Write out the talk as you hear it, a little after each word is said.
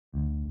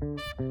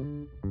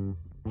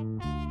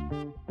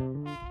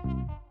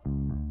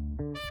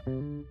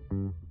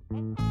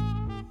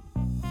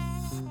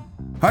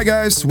Hi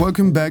guys,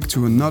 welcome back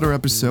to another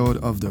episode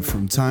of the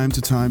From Time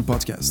to Time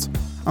podcast.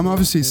 I'm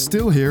obviously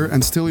still here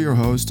and still your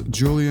host,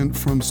 Julian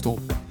from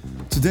Stolp.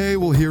 Today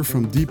we'll hear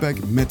from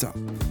Deepak Mehta.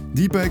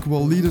 Deepak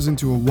will lead us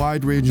into a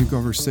wide-ranging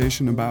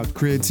conversation about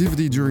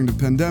creativity during the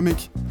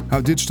pandemic,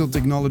 how digital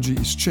technology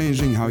is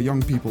changing how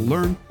young people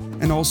learn,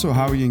 and also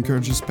how he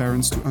encourages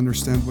parents to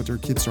understand what their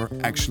kids are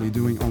actually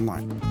doing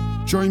online.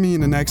 Join me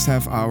in the next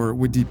half hour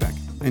with Deepak.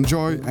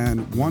 Enjoy,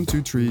 and 1,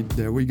 2, 3,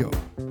 there we go.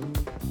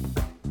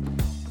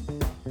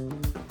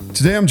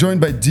 Today I'm joined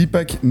by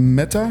Deepak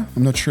Mehta.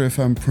 I'm not sure if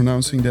I'm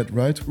pronouncing that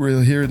right.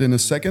 We'll hear it in a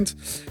second.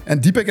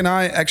 And Deepak and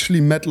I actually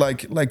met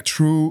like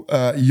true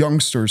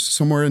youngsters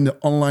somewhere in the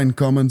online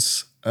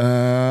comments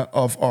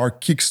of our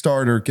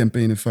Kickstarter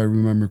campaign, if I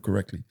remember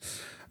correctly.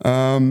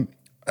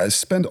 I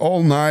spent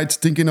all night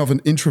thinking of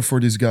an intro for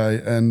this guy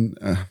and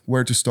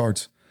where to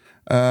start.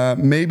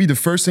 Maybe the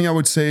first thing I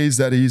would say is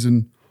that he's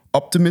an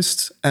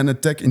optimist and a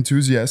tech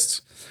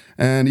enthusiast.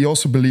 And he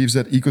also believes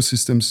that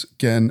ecosystems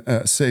can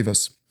save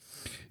us.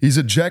 He's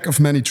a jack of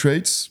many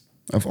trades.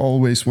 I've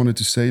always wanted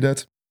to say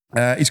that.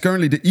 He's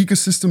currently the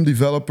ecosystem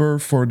developer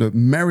for the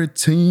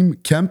Maritime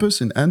Campus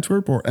in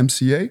Antwerp, or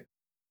MCA.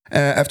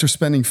 After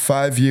spending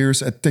 5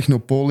 years at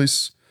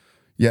Technopolis.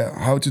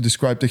 How to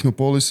describe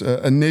Technopolis?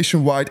 A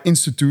nationwide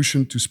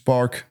institution to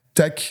spark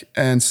tech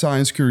and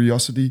science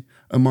curiosity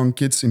among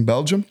kids in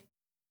Belgium.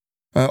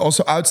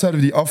 Also, outside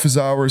of the office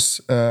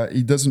hours,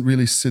 he doesn't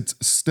really sit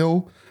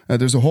still.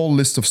 There's a whole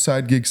list of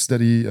side gigs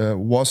that he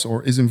was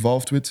or is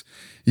involved with.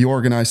 He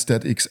organized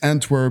TEDx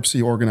Antwerps,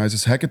 he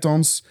organizes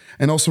hackathons,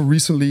 and also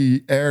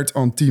recently aired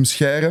on Team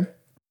Scheire,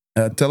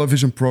 a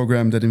television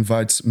program that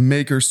invites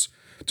makers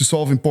to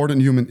solve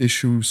important human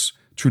issues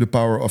through the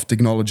power of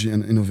technology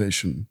and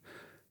innovation.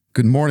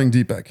 Good morning,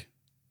 Deepak.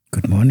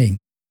 Good morning.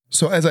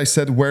 So as I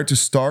said, where to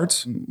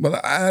start? Well,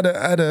 I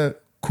had a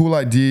cool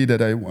idea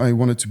that I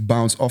wanted to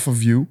bounce off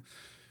of you.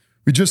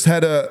 We just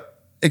had a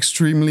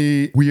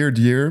extremely weird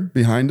year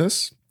behind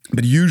us,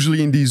 but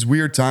usually in these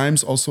weird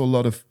times, also a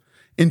lot of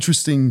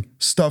interesting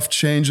stuff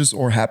changes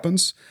or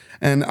happens.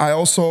 And I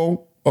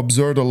also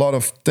observed a lot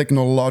of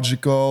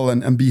technological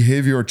and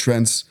behavior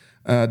trends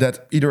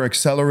that either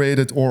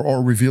accelerated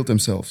or revealed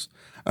themselves.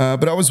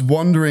 But I was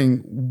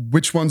wondering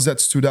which ones that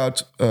stood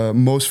out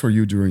most for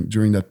you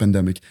during that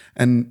pandemic.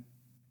 And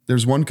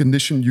there's one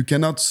condition: you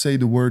cannot say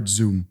the word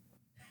Zoom.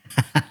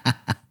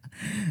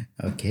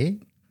 Okay,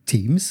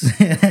 Teams.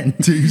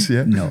 Teams,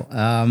 yeah. No,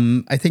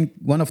 I think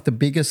one of the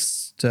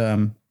biggest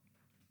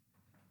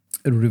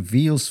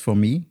reveals for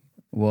me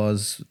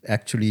was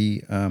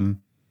actually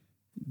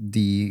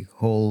the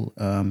whole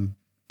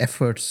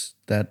efforts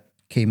that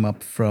came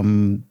up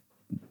from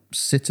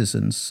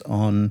citizens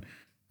on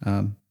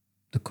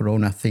the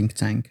Corona think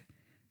tank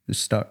to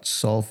start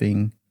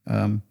solving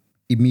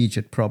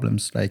immediate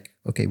problems like,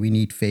 okay, we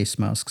need face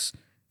masks.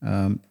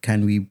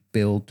 Can we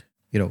build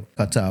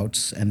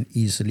cutouts and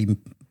easily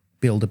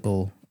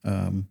buildable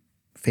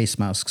face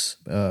masks,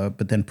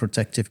 but then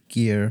protective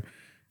gear.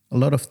 A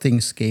lot of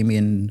things came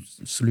in,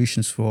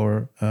 solutions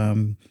for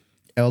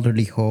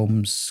elderly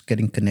homes,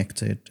 getting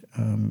connected.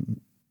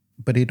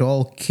 But it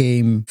all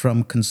came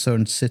from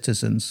concerned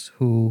citizens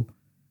who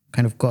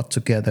kind of got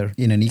together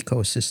in an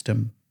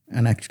ecosystem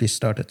and actually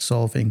started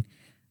solving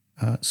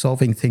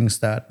things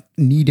that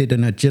needed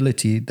an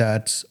agility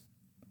that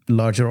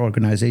larger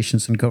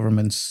organizations and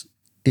governments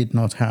did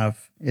not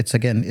have. It's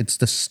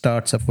the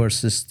startup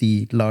versus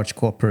the large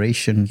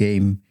corporation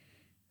game.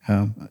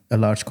 A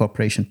large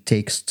corporation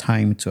takes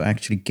time to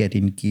actually get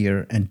in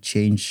gear and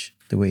change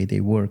the way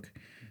they work.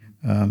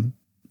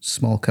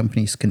 Small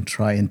companies can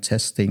try and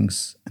test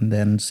things and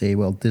then say,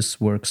 well, this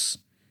works,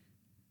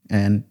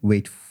 and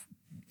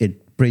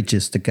it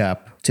bridges the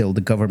gap till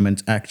the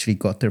government actually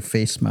got their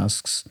face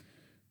masks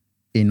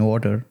in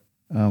order.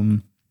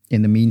 In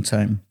the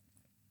meantime,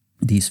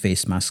 these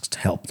face masks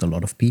helped a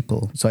lot of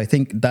people. So I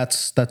think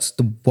that's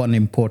the one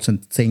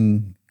important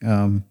thing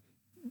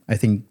I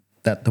think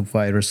that the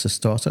virus has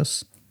taught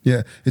us.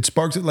 Yeah, it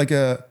sparked like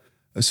a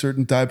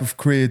certain type of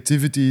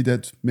creativity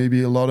that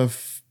maybe a lot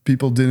of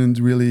people didn't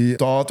really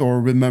thought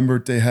or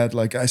remembered they had.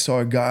 Like I saw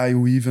a guy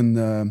who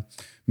even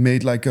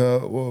made like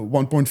a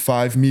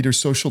 1.5 meter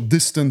social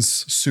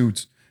distance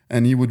suit,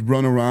 and he would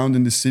run around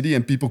in the city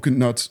and people could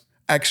not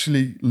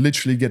actually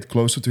literally get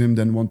closer to him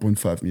than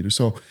 1.5 meters.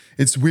 So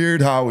it's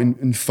weird how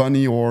in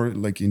funny or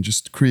like in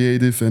just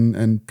creative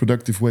and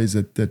productive ways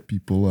that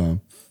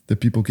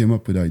people came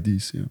up with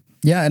ideas. Yeah.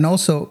 Yeah, and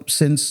also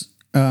since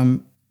a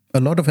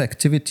lot of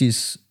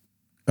activities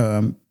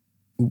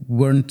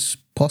weren't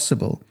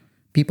possible,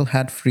 people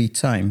had free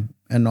time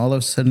and all of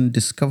a sudden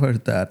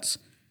discovered that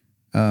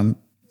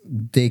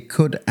they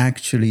could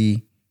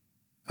actually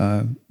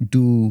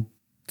do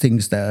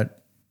things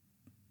that,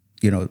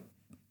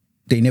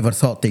 they never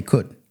thought they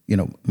could.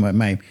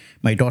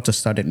 My daughter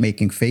started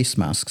making face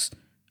masks,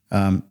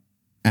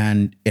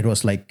 and it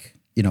was like,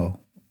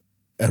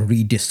 a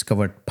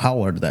rediscovered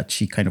power that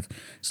she kind of,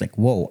 it's like,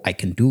 whoa, I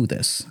can do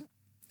this.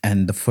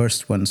 And the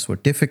first ones were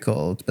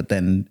difficult, but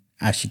then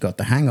as she got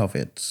the hang of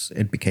it,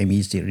 it became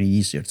easier and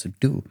easier to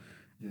do.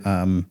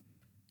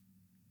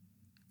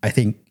 I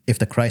think if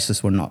the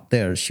crisis were not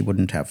there, she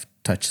wouldn't have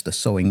touched the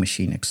sewing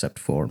machine except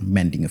for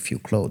mending a few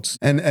clothes.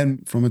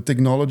 And from a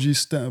technology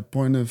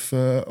point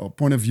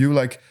of view,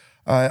 like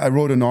I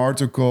wrote an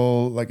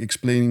article like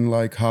explaining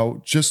like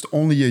how just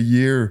only a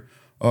year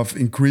of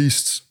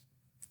increased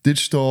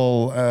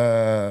digital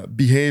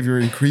behavior,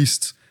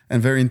 increased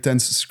and very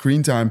intense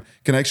screen time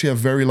can actually have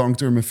very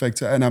long-term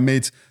effects. And I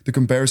made the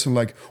comparison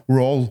like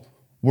we're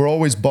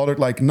always bothered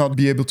like not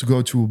be able to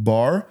go to a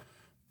bar,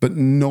 but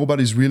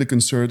nobody's really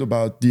concerned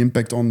about the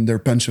impact on their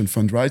pension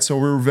fund, right? So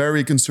we're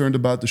very concerned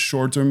about the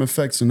short-term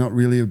effects and not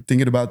really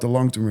thinking about the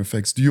long-term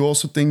effects. Do you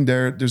also think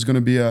there's going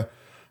to be a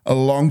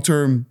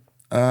long-term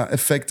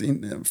effect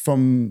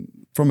from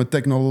a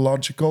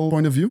technological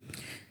point of view?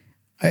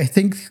 I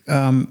think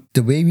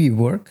the way we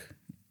work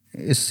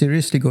is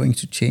seriously going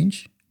to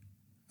change.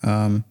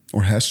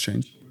 Or has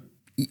changed?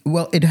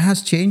 Well, it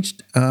has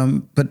changed,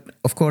 but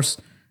of course,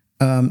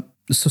 the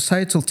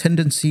societal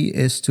tendency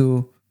is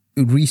to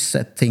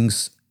reset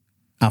things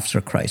after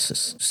a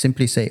crisis.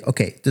 Simply say,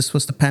 okay, this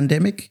was the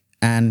pandemic,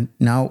 and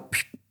now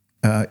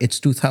it's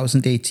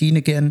 2018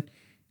 again.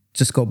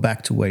 Just go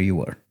back to where you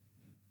were.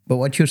 But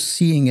what you're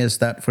seeing is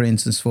that, for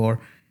instance,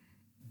 for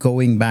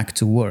going back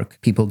to work,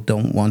 people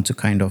don't want to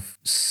kind of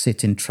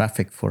sit in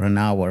traffic for an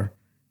hour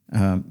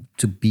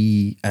to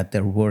be at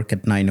their work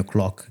at 9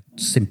 o'clock,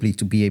 simply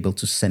to be able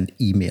to send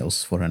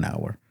emails for an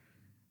hour.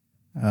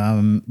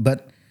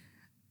 But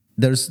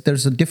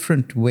there's a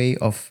different way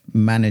of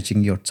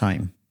managing your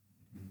time.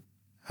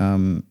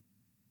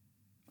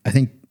 I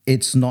think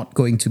it's not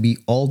going to be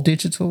all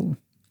digital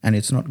and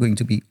it's not going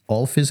to be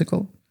all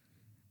physical,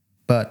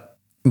 but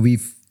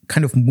we've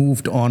kind of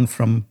moved on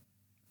from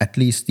at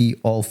least the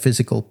all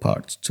physical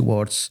part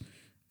towards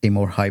a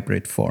more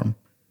hybrid form.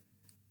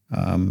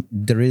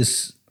 There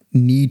is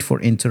need for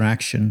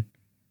interaction,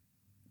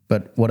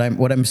 but what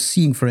I'm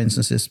seeing, for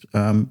instance, is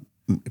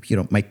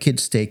my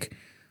kids take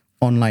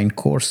online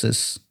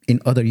courses in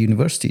other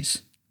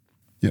universities.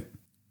 Yeah.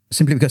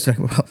 Simply because, like,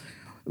 well,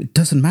 it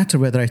doesn't matter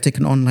whether I take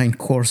an online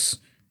course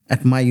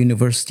at my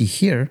university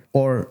here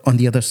or on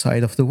the other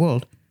side of the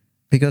world,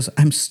 because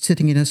I'm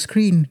sitting in a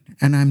screen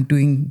and I'm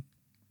doing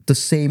the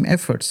same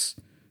efforts.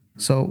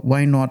 So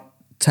why not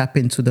tap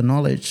into the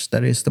knowledge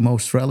that is the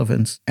most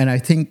relevant? And I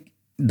think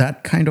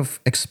that kind of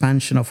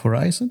expansion of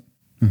horizon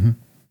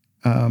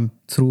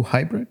through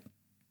hybrid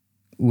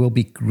will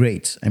be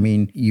great. I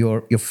mean,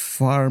 you're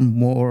far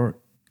more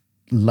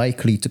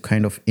likely to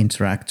kind of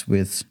interact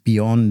with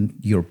beyond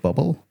your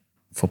bubble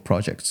for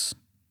projects.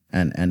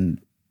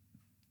 And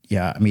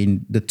yeah, I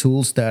mean, the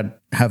tools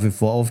that have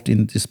evolved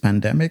in this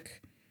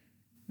pandemic,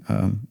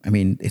 I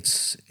mean,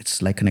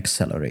 it's like an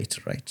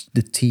accelerator, right?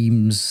 The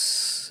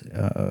Teams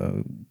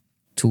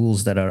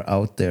tools that are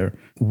out there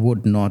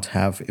would not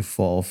have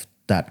evolved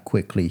that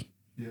quickly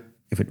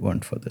if it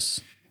weren't for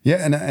this.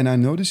 Yeah, and I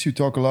notice you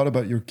talk a lot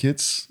about your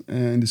kids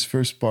in this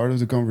first part of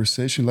the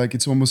conversation. Like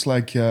it's almost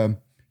like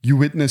you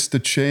witnessed the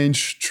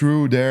change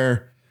through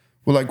their,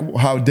 well, like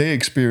how they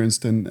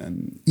experienced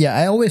and yeah,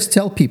 I always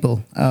tell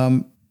people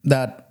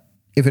that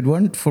if it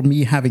weren't for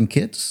me having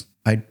kids,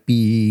 I'd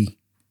be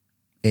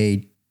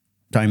a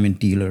diamond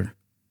dealer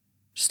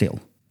still.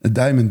 A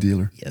diamond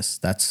dealer. Yes,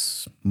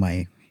 that's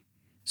my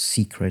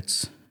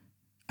secret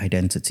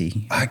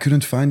identity. I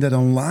couldn't find that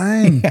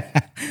online.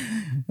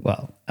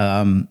 Well,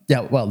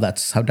 well,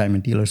 that's how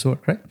diamond dealers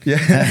work, right?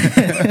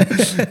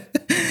 Yeah.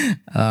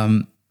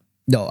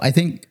 No, I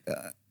think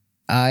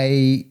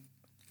I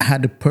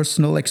had a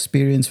personal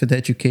experience with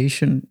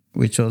education,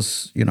 which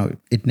was,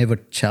 it never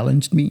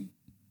challenged me.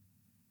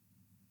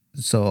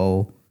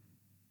 So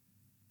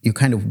you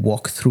kind of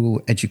walk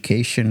through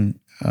education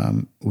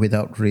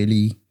without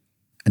really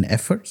an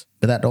effort.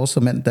 But that also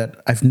meant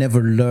that I've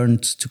never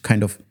learned to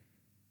kind of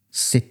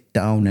sit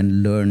down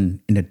and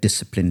learn in a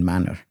disciplined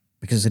manner,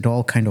 because it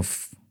all kind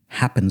of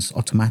happens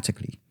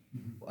automatically.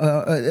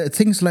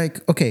 Things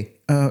like,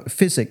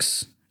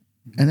 physics.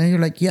 And then you're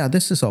like, yeah,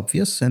 this is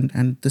obvious.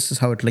 And this is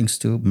how it links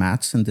to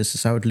maths. And this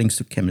is how it links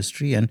to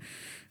chemistry. And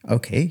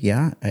okay,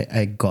 yeah,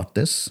 I got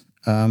this.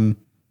 And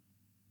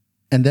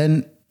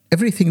then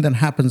everything that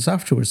happens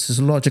afterwards is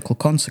a logical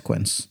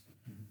consequence.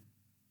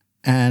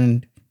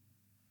 And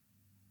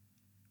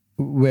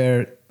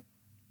where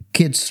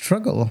kids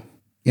struggle,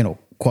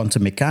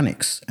 quantum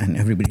mechanics, and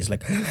everybody's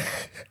like,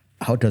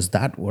 how does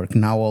that work?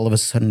 Now all of a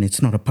sudden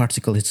it's not a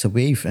particle, it's a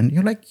wave. And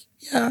you're like,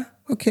 yeah,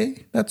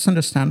 okay, that's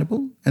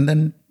understandable. And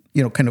then,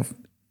 kind of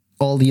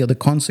all the other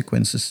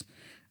consequences.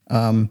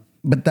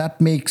 But that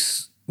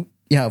makes,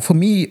 for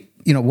me,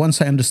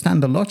 once I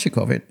understand the logic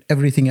of it,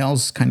 everything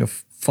else kind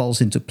of falls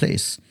into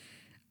place.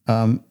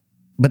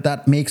 But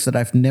that makes that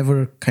I've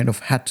never kind of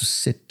had to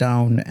sit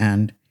down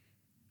and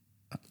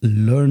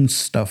learn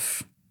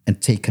stuff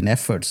and take an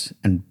effort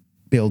and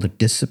build a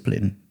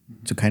discipline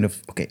to kind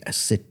of, I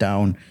sit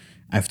down,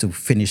 I have to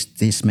finish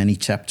this many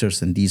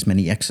chapters and these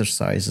many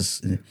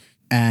exercises.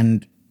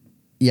 And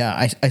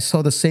yeah, I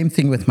saw the same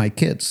thing with my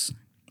kids,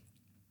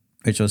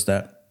 which was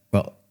that,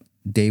 well,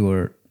 they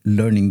were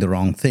learning the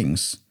wrong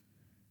things.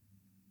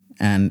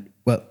 And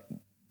well,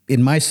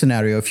 in my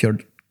scenario, if you're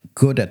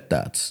good at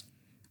that,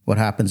 what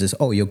happens is,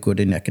 oh, you're good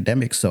in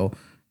academics, so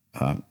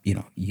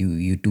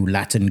you do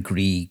Latin,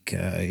 Greek,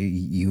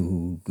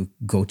 you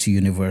go to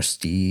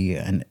university,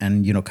 and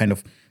kind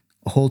of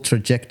a whole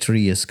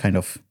trajectory is kind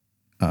of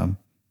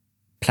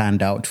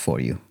planned out for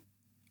you.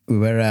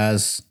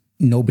 Whereas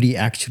nobody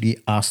actually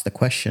asked the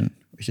question,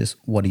 which is,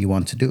 what do you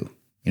want to do?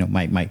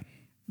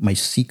 My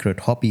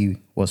secret hobby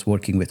was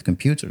working with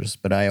computers,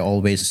 but I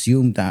always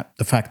assumed that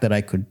the fact that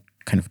I could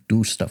kind of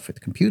do stuff with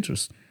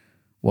computers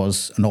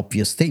was an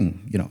obvious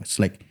thing. It's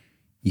like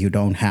you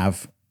don't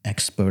have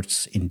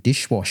experts in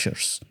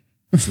dishwashers.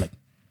 It's like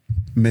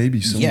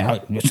maybe some. Yeah,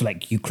 it's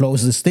like you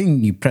close this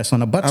thing, you press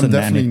on a button. I'm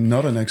definitely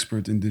not an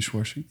expert in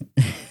dishwashing.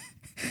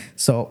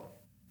 So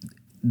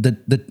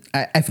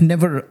I've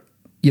never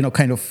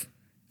kind of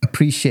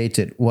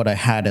appreciated what I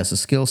had as a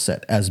skill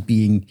set as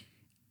being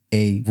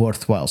a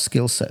worthwhile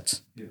skill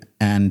set. Yeah.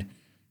 And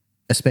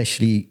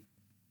especially,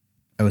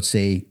 I would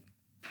say,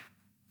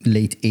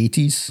 late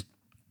 80s,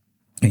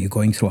 and you're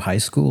going through high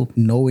school,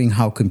 knowing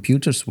how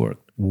computers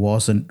worked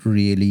wasn't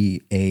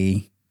really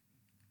a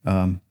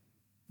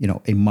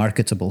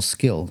marketable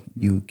skill.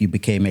 You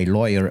became a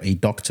lawyer, a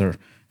doctor,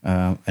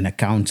 an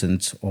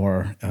accountant,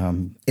 or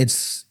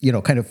it's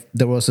kind of,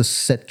 there was a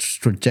set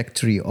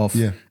trajectory of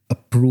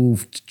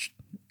approved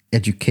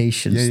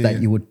educations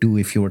that you would do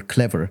if you were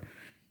clever.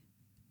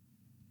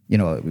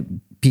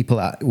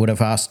 People would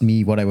have asked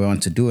me what I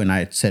want to do, and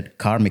I said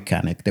car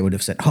mechanic. They would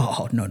have said,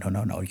 "Oh, no,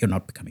 you're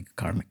not becoming a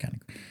car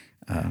mechanic."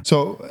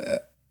 So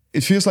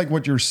it feels like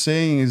what you're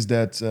saying is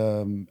that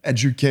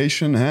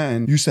education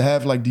and used to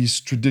have like these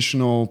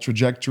traditional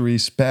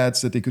trajectories,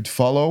 paths that they could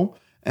follow,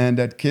 and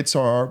that kids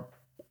are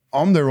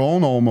on their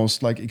own,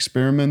 almost like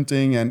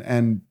experimenting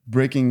and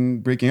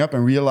breaking up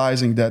and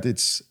realizing that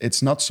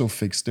it's not so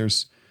fixed.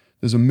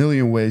 There's a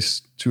million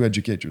ways to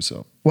educate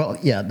yourself. Well,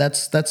 yeah,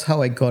 that's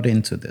how I got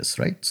into this,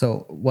 right?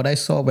 So what I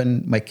saw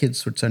when my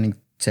kids were turning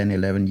 10,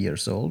 11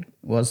 years old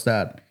was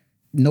that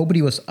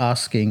nobody was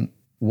asking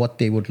what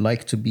they would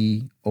like to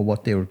be or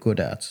what they were good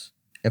at.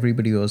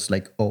 Everybody was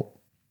like, oh,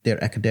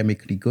 they're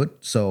academically good,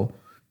 so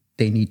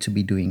they need to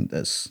be doing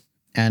this.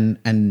 And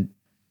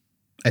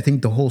I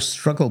think the whole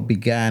struggle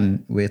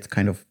began with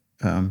kind of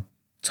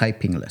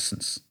typing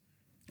lessons.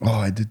 Oh,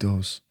 I did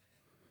those.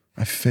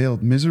 I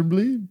failed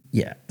miserably.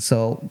 Yeah.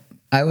 So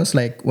I was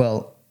like,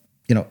 well,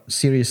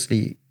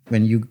 seriously,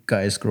 when you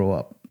guys grow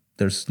up,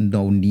 there's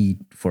no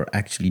need for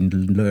actually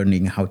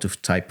learning how to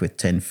type with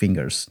 10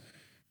 fingers.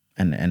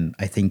 And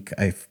I think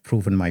I've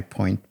proven my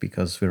point,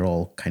 because we're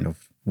all kind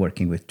of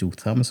working with 2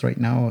 thumbs right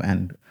now,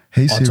 and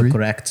hey,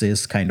 autocorrect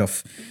is kind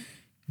of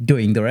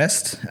doing the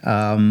rest.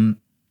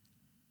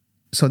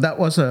 So that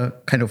was a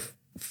kind of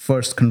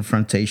first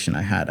confrontation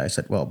I had. I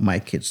said, well, my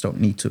kids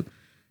don't need to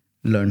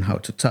learn how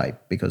to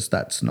type, because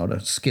that's not a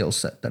skill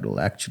set that will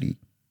actually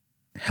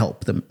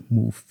help them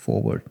move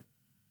forward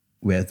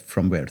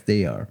from where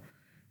they are.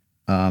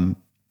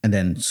 And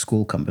then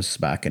school comes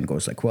back and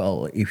goes like,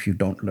 well, if you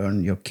don't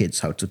learn your kids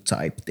how to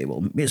type, they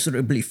will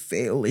miserably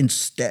fail in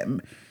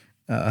STEM.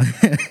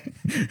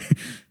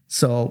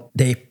 So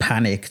they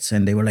panicked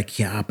and they were like,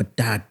 yeah, but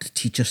Dad, the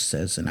teacher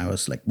says. And I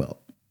was like, well,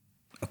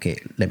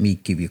 okay, let me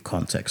give you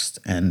context.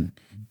 And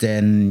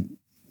then,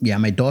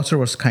 my daughter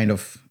was kind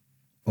of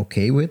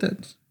okay with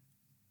it,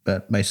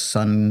 but my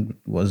son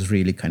was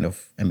really kind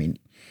of,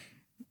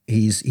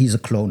 he's a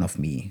clone of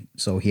me,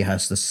 so he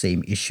has the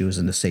same issues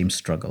and the same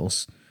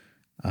struggles,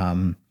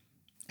 and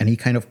he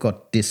kind of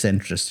got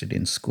disinterested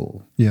in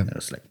school. Yeah, and I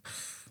was like,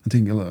 I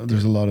think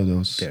there's a lot of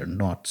those. They're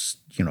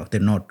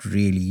not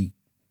really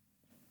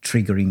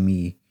triggering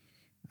me,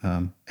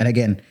 and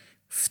again,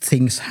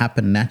 things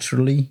happen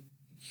naturally.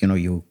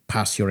 You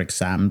pass your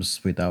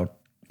exams without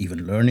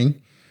even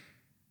learning.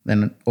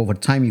 Then over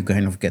time, you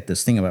kind of get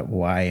this thing about,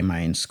 why am I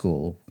in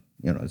school?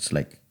 It's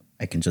like,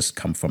 I can just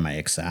come for my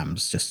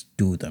exams, just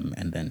do them,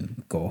 and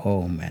then go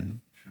home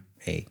and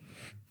hey.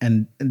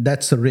 And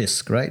that's a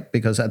risk, right?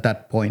 Because at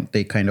that point,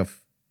 they kind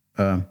of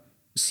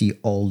see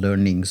all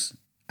learnings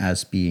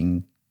as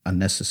being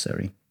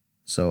unnecessary.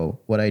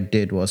 So what I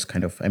did was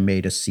I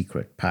made a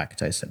secret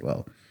pact. I said,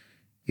 well,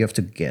 you have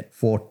to get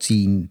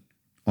 14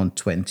 on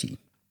 20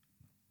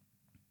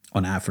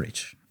 on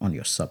average on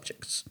your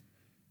subjects.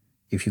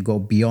 If you go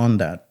beyond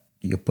that,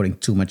 you're putting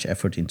too much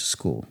effort into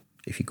school.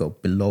 If you go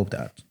below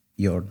that,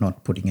 you're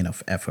not putting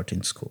enough effort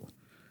in school.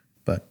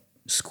 But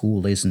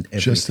school isn't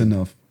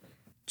everything.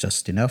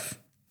 Just enough.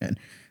 And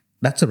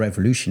that's a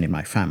revolution in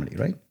my family,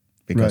 right?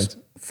 Because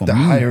for the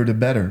me, higher the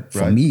better.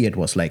 For me, it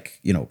was like,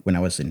 when I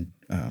was in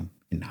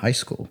high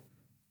school,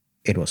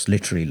 it was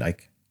literally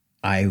like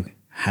I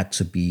had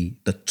to be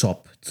the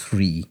top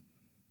 3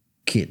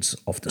 kids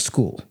of the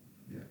school.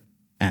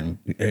 And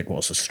it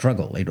was a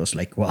struggle. It was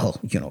like, well,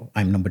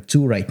 I'm number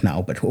 2 right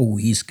now, but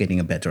he's getting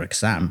a better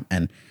exam.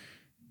 And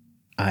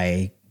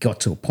I got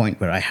to a point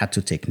where I had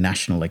to take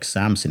national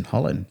exams in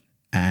Holland,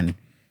 and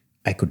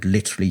I could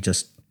literally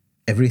just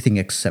everything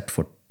except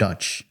for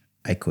Dutch.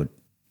 I could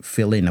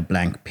fill in a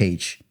blank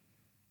page,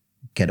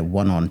 get a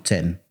 1 on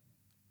 10,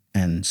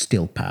 and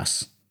still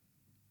pass.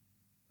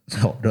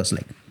 So it was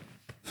like,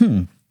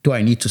 do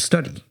I need to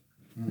study?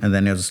 And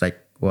then it was like,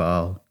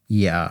 well,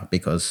 yeah,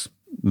 because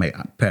my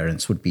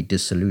parents would be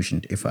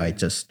disillusioned if I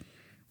just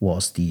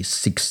was the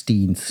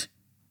 16th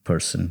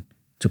person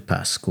to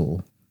pass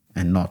school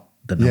and not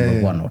the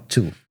number 1 or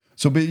 2.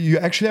 So, but you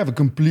actually have a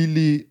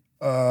completely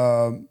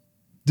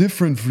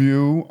different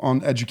view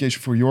on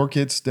education for your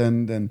kids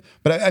than.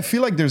 But I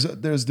feel like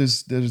there's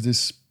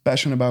this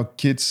passion about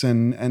kids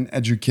and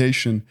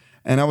education.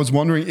 And I was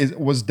wondering, is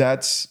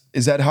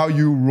that how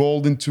you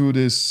rolled into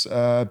this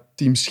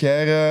Team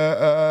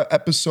Scheire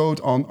episode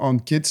on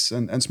kids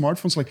and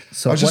smartphones? Like,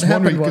 so I was just what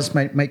happened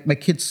wondering, was my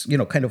kids,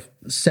 kind of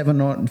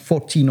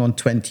 14 on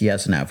 20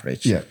 as an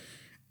average. Yeah.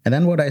 And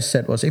then what I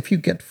said was, if you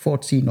get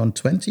 14 on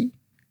 20,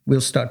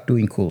 we'll start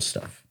doing cool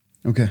stuff.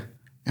 Okay.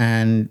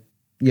 And,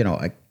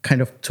 I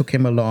kind of took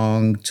him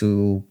along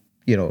to,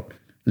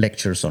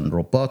 lectures on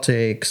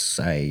robotics.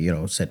 I,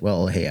 said,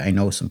 well, hey, I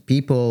know some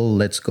people.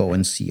 Let's go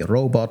and see a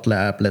robot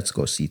lab. Let's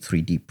go see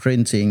 3D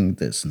printing,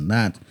 this and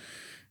that.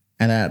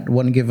 And at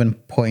one given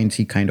point,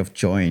 he kind of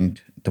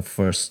joined the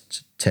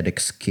first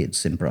TEDx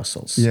Kids in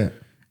Brussels. Yeah.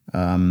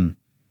 And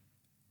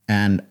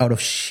out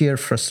of sheer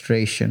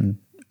frustration,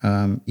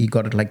 he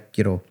got like,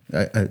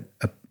 a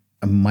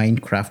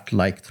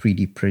Minecraft-like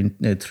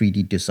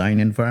 3D design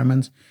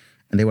environment.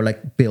 And they were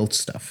like, build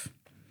stuff.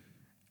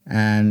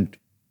 And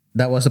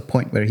that was a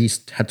point where he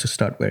had to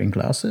start wearing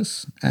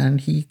glasses.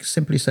 And he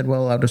simply said,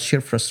 well, out of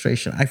sheer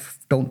frustration, I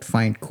don't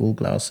find cool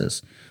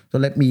glasses. So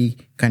let me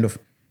kind of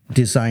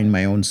design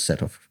my own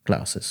set of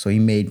glasses. So he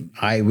made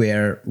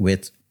eyewear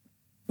with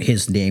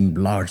his name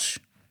large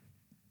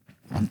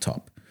on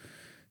top.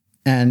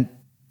 And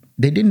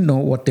they didn't know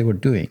what they were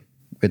doing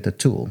with the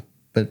tool.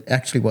 But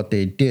actually what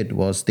they did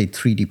was they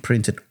 3D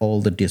printed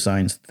all the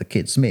designs the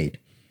kids made.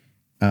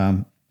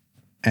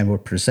 And were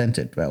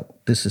presented, well,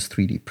 this is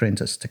 3D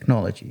printers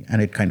technology.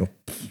 And it kind of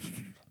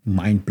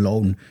mind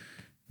blown.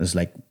 It's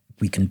like,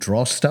 we can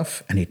draw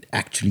stuff and it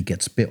actually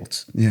gets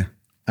built. Yeah.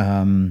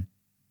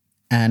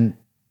 And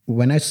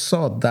when I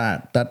saw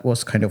that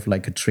was kind of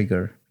like a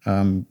trigger.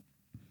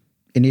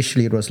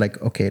 Initially, it was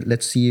like, okay,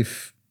 let's see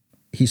if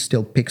he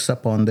still picks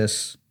up on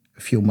this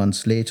a few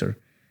months later.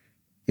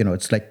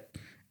 It's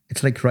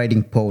like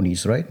riding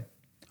ponies, right?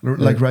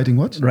 Like riding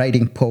what?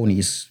 Riding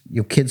ponies.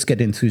 Your kids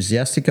get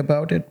enthusiastic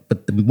about it,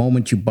 but the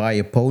moment you buy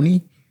a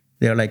pony,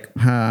 they're like,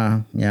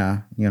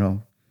 yeah,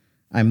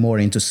 I'm more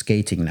into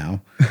skating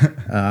now.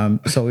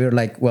 So we're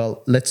like,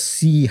 well, let's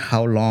see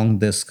how long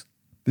this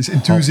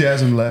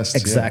enthusiasm lasts.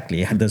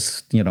 Exactly. And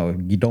this, you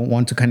don't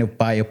want to kind of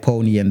buy a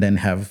pony and then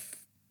have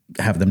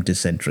them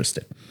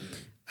disinterested.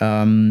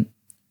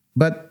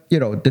 But,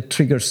 the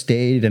trigger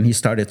stayed and he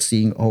started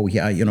seeing, oh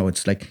yeah,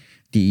 it's like,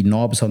 the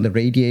knobs on the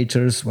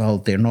radiators, well,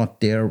 they're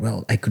not there.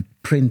 Well, I could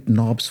print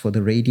knobs for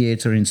the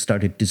radiator and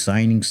started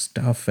designing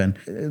stuff. And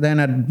then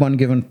at one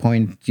given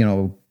point,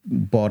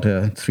 bought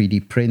a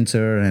 3D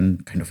printer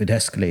and kind of it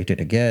escalated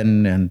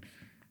again. And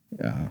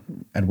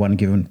at one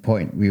given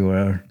point, we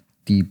were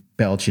the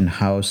Belgian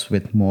house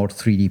with more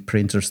 3D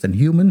printers than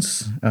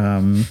humans.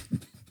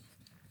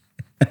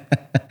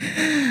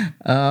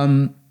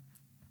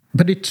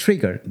 But it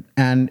triggered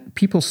and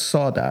people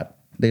saw that.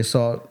 They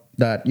saw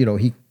that,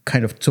 he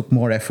kind of took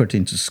more effort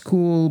into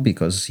school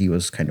because he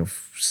was kind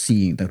of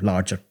seeing the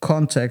larger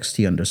context.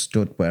 He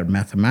understood where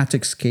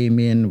mathematics came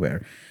in,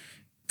 where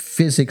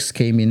physics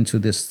came into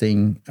this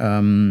thing,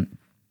 and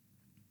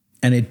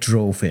it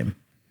drove him.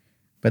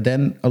 But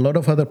then a lot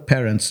of other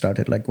parents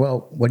started like,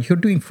 well, what you're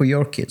doing for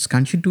your kids,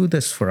 can't you do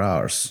this for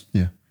ours?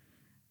 Yeah.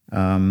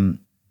 And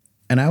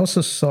I also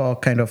saw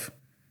I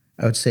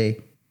would say,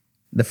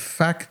 the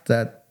fact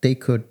that they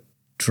could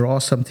draw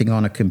something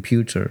on a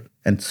computer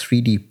and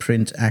 3D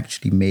print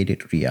actually made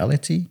it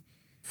reality,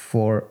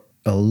 for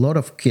a lot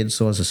of kids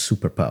was a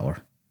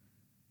superpower.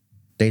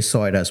 They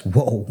saw it as,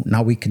 whoa,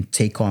 now we can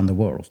take on the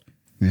world.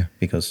 Yeah.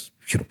 Because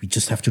we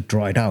just have to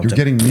draw it out. You're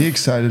getting me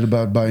excited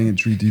about buying a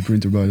 3D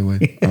printer, by the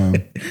way.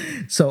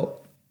 So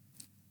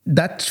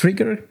that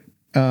trigger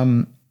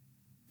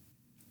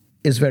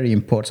is very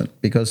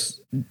important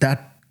because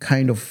that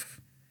kind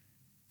of,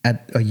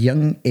 at a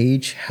young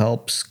age,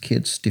 helps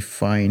kids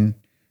define,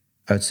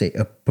 I would say,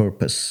 a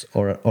purpose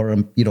or a,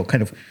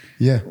 kind of,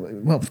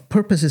 well,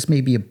 purpose is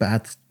maybe a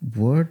bad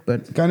word,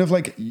 but kind of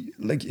like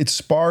it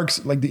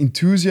sparks, like the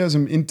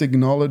enthusiasm in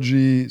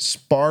technology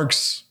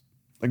sparks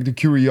like the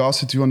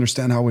curiosity to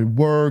understand how it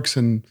works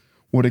and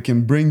what it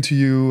can bring to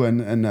you.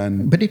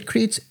 And but it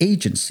creates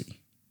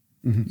agency.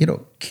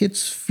 Mm-hmm.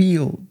 Kids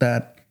feel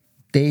that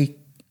they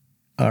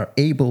are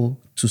able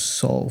to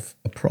solve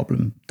a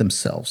problem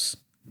themselves.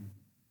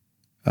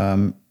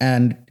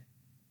 And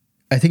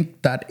I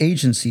think that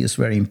agency is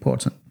very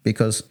important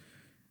because,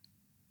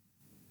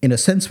 in a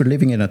sense, we're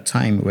living in a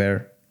time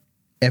where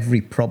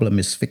every problem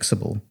is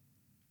fixable.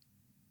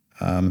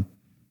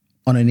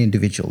 on an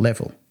individual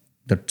level.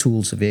 There are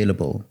tools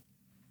available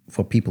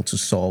for people to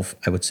solve,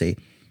 I would say,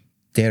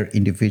 their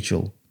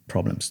individual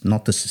problems,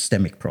 not the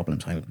systemic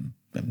problems. I'm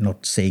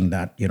not saying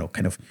that,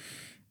 kind of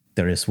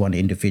there is one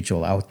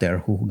individual out there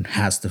who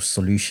has the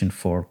solution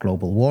for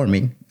global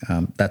warming.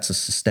 That's a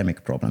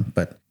systemic problem.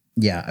 But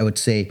yeah, I would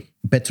say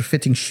better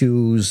fitting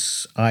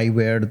shoes,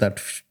 eyewear that,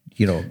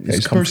 is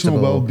it's comfortable.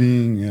 Personal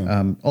well-being.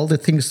 Yeah. All the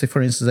things, that,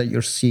 for instance, that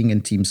you're seeing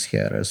in Teams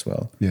here as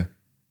well. Yeah.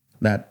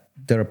 That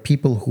there are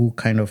people who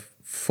kind of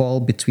fall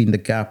between the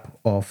gap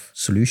of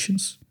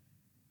solutions.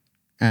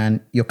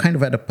 And you're kind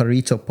of at a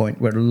Pareto point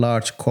where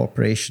large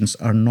corporations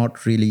are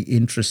not really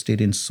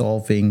interested in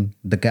solving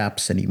the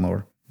gaps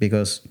anymore,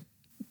 because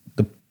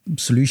the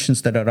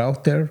solutions that are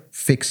out there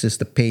fixes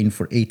the pain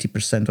for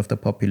 80% of the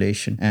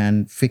population,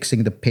 and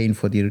fixing the pain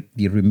for the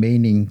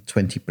remaining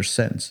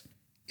 20%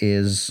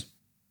 is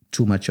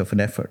too much of an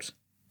effort.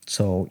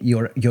 So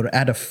you're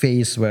at a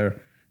phase where,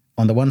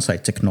 on the one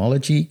side,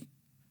 technology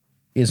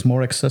is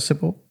more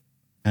accessible,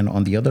 and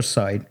on the other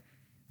side,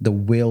 the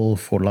will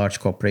for large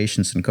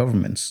corporations and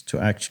governments to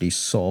actually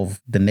solve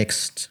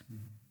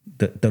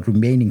the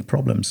remaining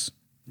problems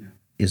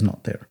is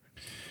not there.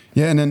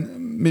 Yeah, and then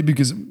maybe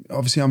because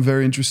obviously I'm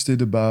very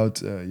interested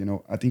about,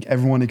 I think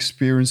everyone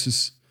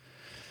experiences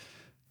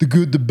the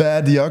good, the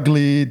bad, the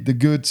ugly, the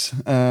good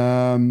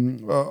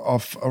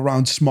of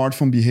around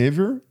smartphone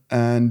behavior.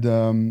 And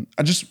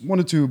I just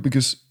wanted to,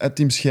 because at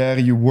Team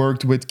Scher, you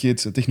worked with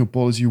kids, at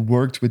Technopolis, you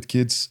worked with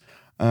kids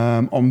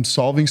on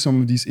solving some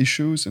of these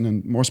issues, and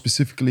then more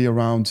specifically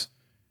around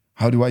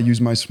how do I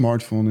use my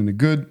smartphone in a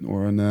good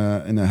or in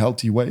a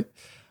healthy way.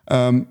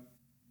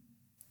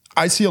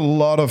 I see a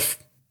lot of,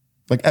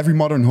 like, every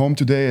modern home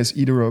today has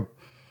either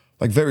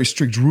very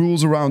strict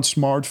rules around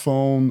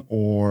smartphone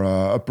or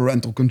a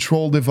parental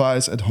control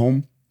device at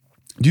home.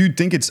 Do you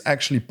think it's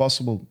actually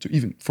possible to,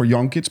 even for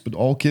young kids, but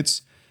all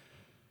kids,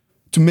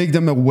 to make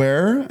them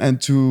aware and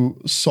to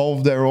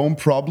solve their own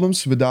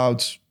problems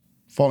without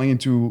falling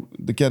into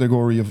the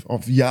category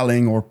of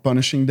yelling or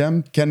punishing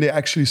them? Can they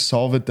actually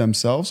solve it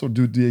themselves, or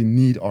do they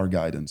need our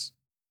guidance?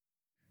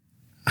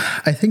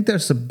 I think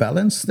there's a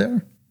balance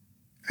there,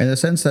 in the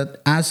sense that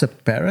as a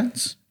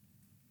parent,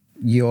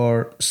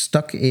 you're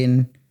stuck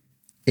in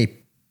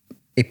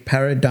a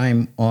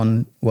paradigm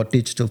on what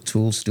digital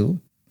tools do.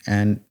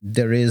 And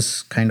there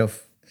is kind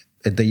of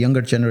the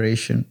younger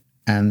generation,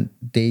 and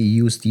they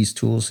use these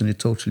tools in a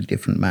totally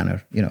different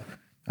manner.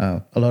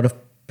 A lot of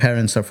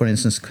parents are, for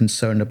instance,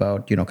 concerned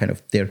about, kind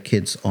of their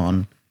kids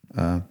on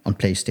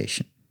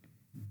PlayStation.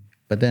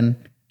 But then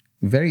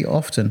very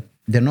often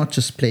they're not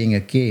just playing a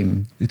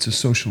game. It's a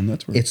social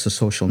network. It's a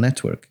social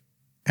network.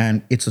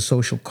 And it's a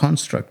social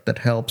construct that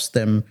helps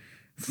them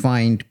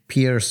find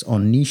peers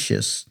on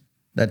niches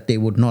that they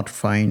would not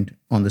find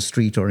on the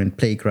street or in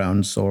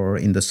playgrounds or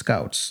in the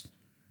scouts.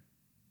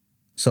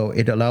 So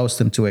it allows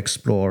them to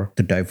explore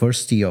the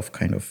diversity of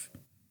kind of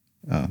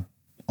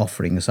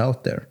offerings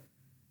out there,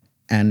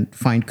 and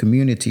find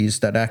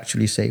communities that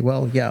actually say,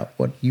 well, yeah,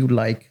 what you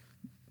like,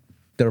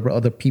 there are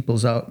other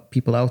people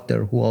out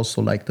there who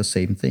also like the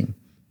same thing.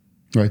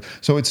 Right.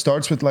 So it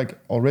starts with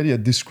already a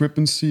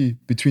discrepancy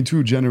between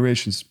two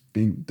generations,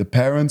 being the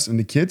parents and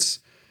the kids.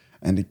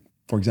 And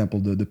for example,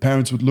 the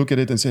parents would look at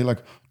it and say,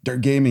 they're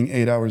gaming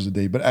 8 hours a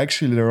day, but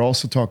actually they're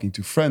also talking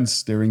to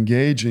friends, they're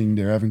engaging,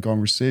 they're having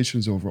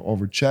conversations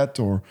over chat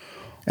or.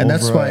 And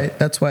that's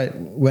why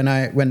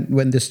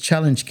when this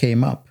challenge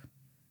came up,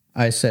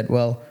 I said,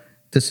 well,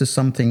 this is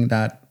something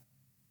that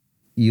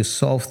you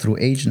solve through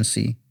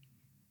agency.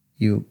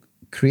 You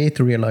create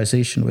the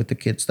realization with the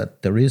kids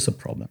that there is a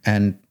problem.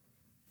 And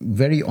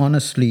very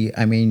honestly,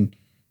 I mean,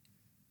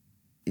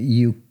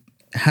 you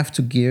have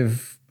to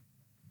give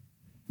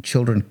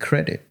children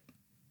credit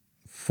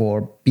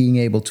for being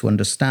able to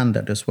understand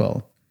that as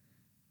well.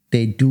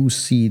 They do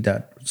see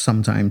that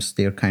sometimes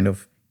they're kind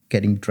of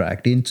getting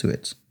dragged into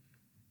it.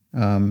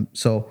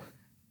 So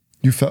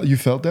you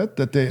felt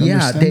that they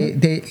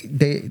understand?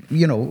 they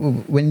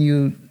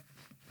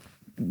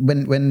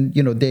when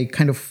they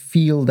kind of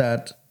feel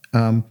that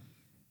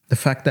the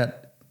fact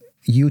that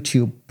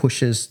YouTube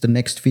pushes the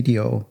next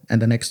video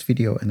and the next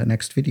video and the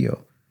next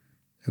video,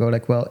 they go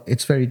well,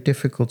 it's very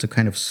difficult to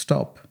kind of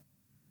stop.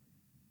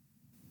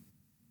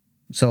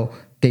 So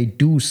they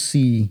do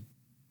see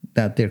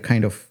that they're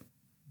kind of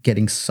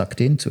getting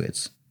sucked into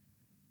it.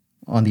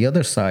 On the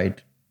other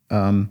side,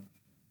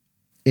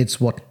 it's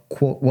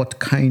what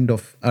kind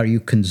of are you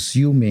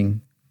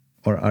consuming,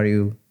 or are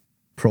you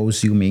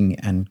prosuming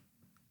and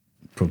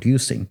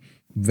producing?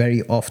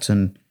 Very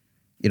often,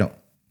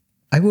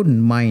 I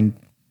wouldn't mind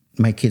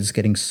my kids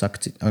getting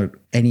sucked, or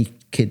any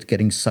kid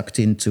getting sucked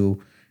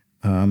into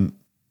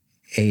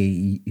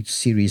a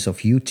series of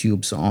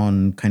YouTubes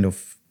on kind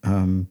of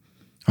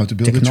how to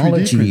build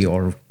technology,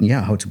 or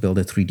how to build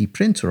a 3D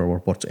printer, or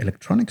what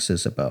electronics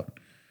is about.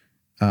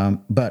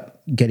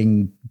 But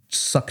getting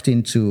sucked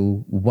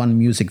into one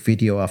music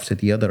video after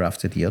the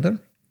other.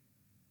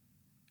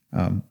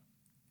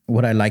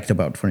 What I liked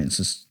about, for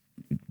instance,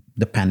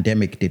 the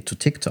pandemic did to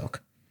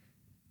TikTok,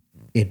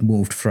 it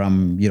moved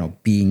from,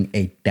 being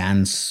a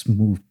dance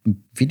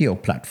video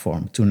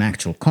platform to an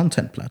actual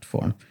content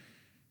platform.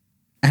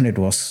 And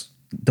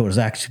there was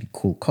actually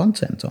cool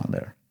content on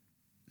there.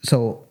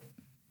 So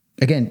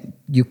again,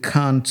 you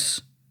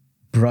can't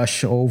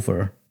brush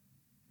over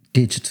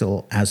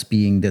digital as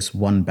being this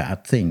one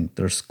bad thing.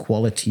 There's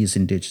qualities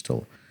in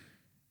digital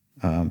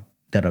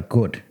that are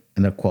good,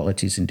 and there are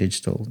qualities in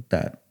digital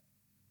that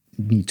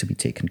need to be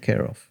taken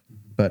care of.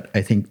 But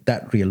I think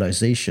that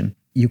realization,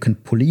 you can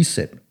police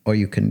it, or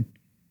you can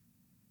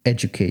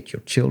educate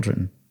your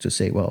children to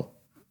say, well,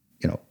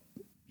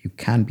 you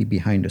can be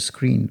behind a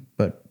screen,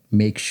 but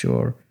make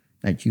sure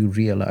that you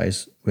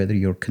realize whether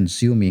you're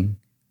consuming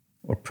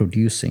or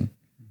producing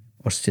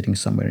or sitting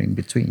somewhere in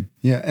between.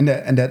 Yeah, and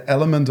that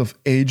element of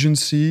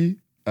agency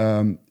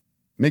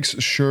makes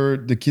sure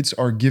the kids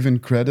are given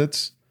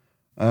credit,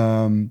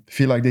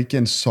 feel like they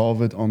can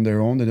solve it on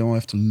their own. They don't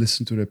have to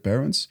listen to their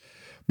parents.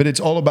 But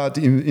it's all about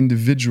the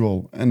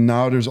individual. And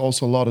now there's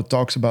also a lot of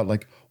talks about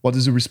like, what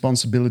is the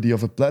responsibility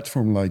of a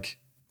platform like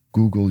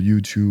Google,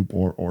 YouTube,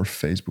 or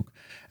Facebook?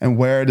 And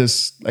where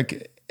this,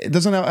 like, it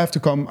doesn't have to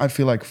come, I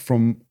feel like,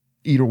 from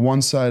either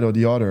one side or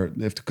the other.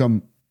 They have to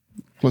come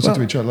closer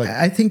to each other. Like,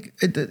 I think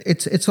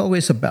it's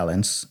always a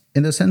balance,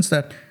 in the sense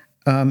that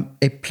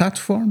a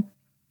platform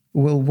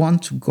will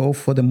want to go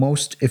for the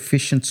most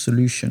efficient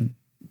solution,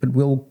 but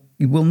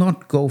it will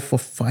not go for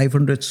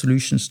 500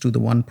 solutions to the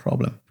one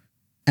problem.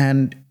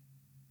 And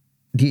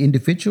the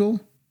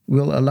individual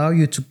will allow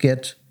you to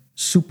get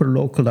super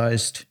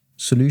localized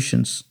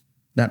solutions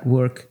that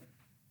work,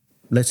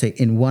 let's say,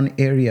 in one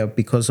area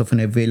because of an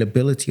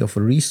availability of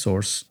a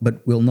resource,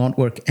 but will not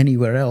work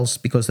anywhere else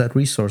because that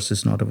resource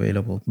is not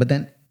available. But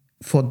then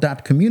for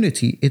that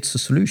community, it's a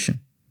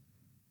solution.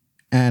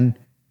 And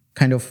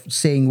kind of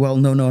saying, well,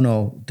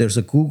 no, there's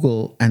a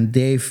Google and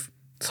they've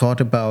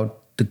thought about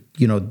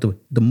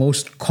the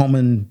most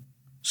common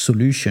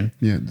solution.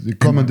 Yeah, the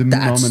common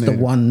denominator. That's the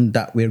one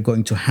that we're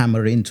going to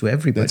hammer into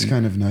everybody. That's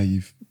kind of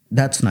naive.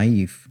 That's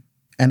naive.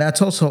 And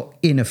that's also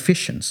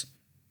inefficient,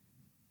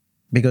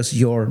 because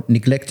you're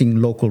neglecting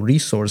local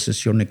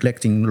resources, you're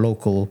neglecting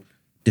local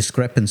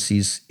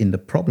discrepancies in the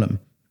problem,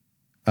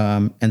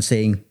 and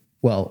saying,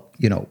 well,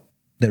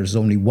 there's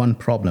only one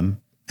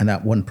problem, and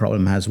that one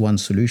problem has one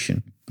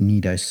solution.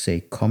 Need I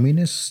say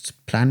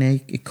communist, plan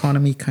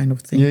economy kind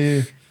of thing?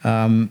 Yeah.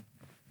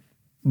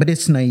 But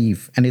it's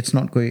naive, and it's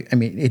not going,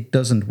 it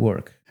doesn't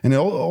work. And it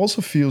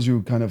also feels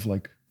you kind of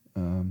like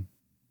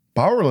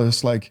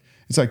powerless. Like,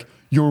 it's like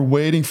you're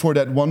waiting for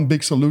that one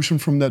big solution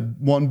from that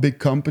one big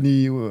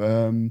company.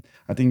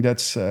 I think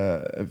that's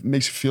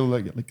makes you feel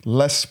like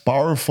less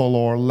powerful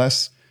or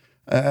less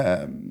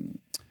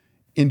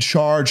in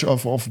charge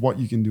of what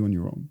you can do on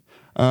your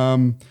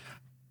own.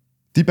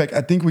 Deepak,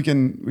 I think we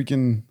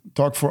can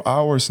talk for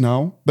hours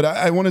now, but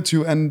I wanted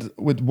to end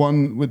with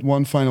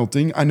one final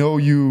thing. I know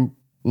you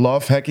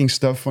love hacking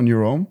stuff on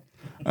your own.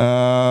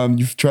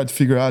 You've tried to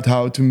figure out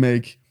how to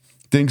make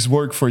things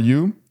work for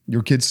you.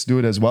 Your kids do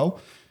it as well.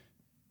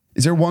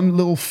 Is there one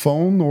little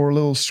phone or a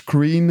little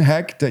screen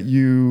hack that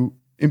you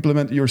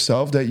implement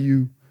yourself that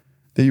you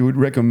would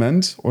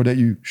recommend, or that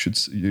you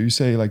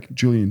say like,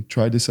 Julian,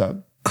 try this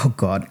out? Oh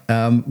God,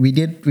 we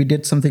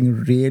did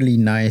something really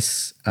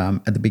nice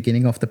at the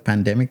beginning of the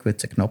pandemic with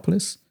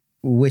Technopolis,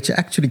 which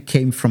actually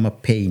came from a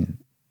pain,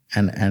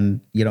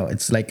 and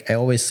it's like I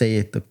always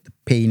say, the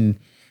pain,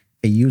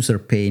 a user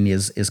pain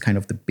is kind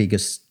of the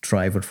biggest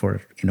driver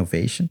for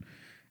innovation,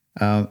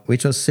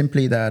 which was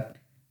simply that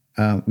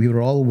we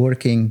were all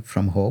working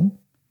from home.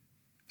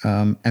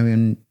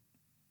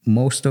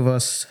 Most of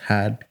us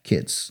had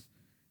kids,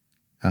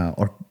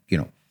 or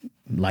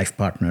life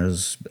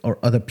partners or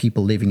other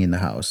people living in the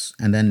house.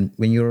 And then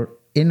when you're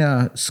in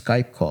a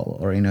Skype call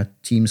or in a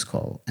Teams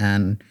call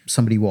and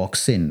somebody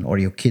walks in or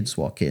your kids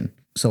walk in.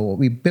 So what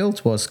we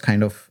built was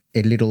kind of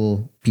a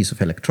little piece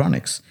of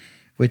electronics,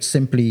 which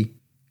simply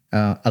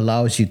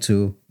allows you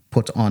to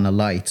put on a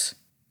light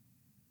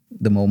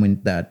the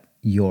moment that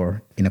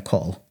you're in a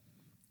call.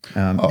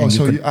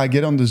 I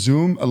get on the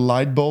Zoom, a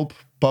light bulb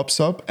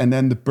pops up, and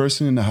then the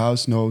person in the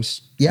house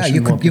knows. Yeah,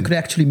 you could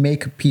actually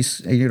make a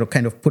piece,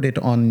 kind of put it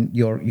on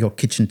your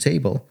kitchen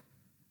table,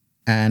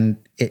 and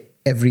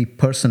every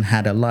person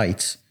had a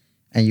light,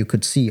 and you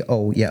could see,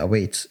 oh yeah,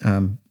 wait,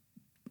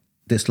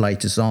 this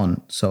light is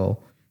on,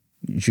 so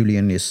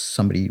Julian is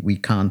somebody we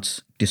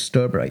can't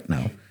disturb right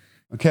now.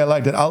 Okay, I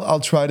like that.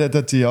 I'll try that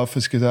at the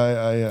office, because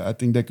I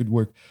think that could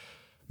work.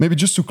 Maybe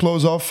just to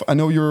close off, I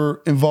know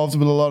you're involved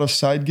with a lot of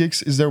side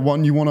gigs. Is there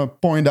one you want to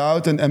point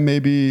out, and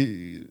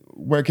maybe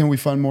where can we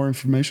find more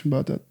information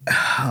about that?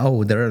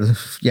 Oh, there are,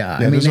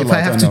 yeah. If I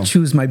have to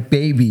choose my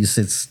babies,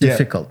 it's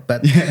difficult. Yeah.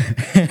 But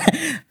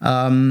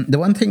the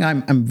one thing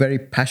I'm very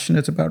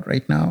passionate about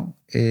right now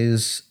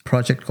is a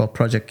project called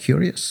Project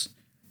Curious.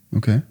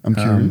 Okay, I'm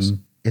curious.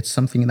 It's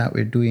something that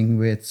we're doing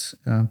with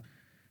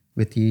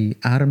the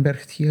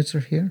Arenberg Theater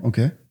here.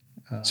 Okay,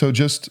 so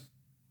just,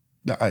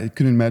 I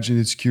couldn't imagine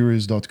it's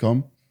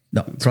curious.com.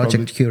 No,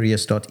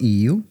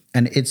 projectcurious.eu.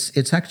 And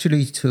it's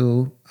actually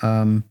to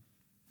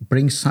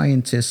bring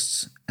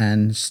scientists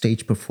and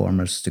stage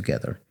performers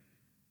together.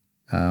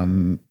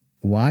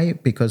 Why?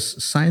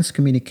 Because science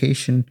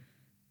communication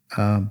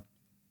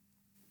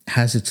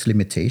has its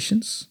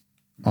limitations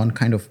on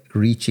kind of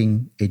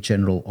reaching a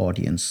general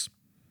audience.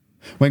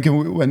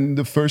 When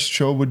the first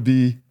show would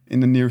be in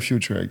the near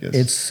future, I guess?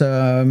 It's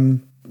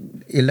 10th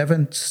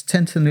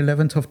and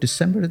 11th of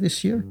December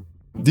this year.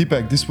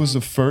 Deepak, this was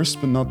the first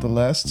but not the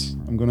last.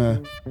 I'm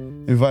gonna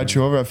invite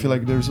you over. I feel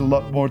like there's a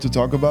lot more to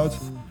talk about,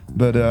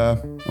 but I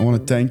want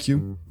to thank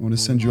you. I want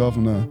to send you off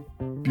on a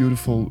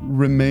beautiful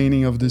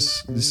remaining of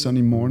this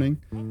sunny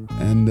morning,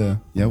 and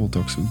we'll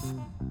talk soon.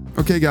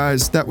 Okay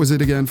guys, that was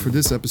it again for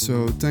this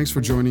episode. Thanks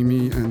for joining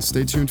me, and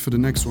stay tuned for the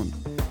next one.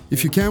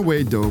 If you can't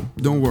wait though,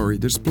 don't worry,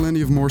 there's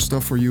plenty of more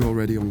stuff for you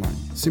already online.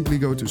 Simply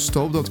go to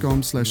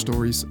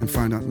stolp.com/stories and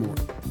find out more.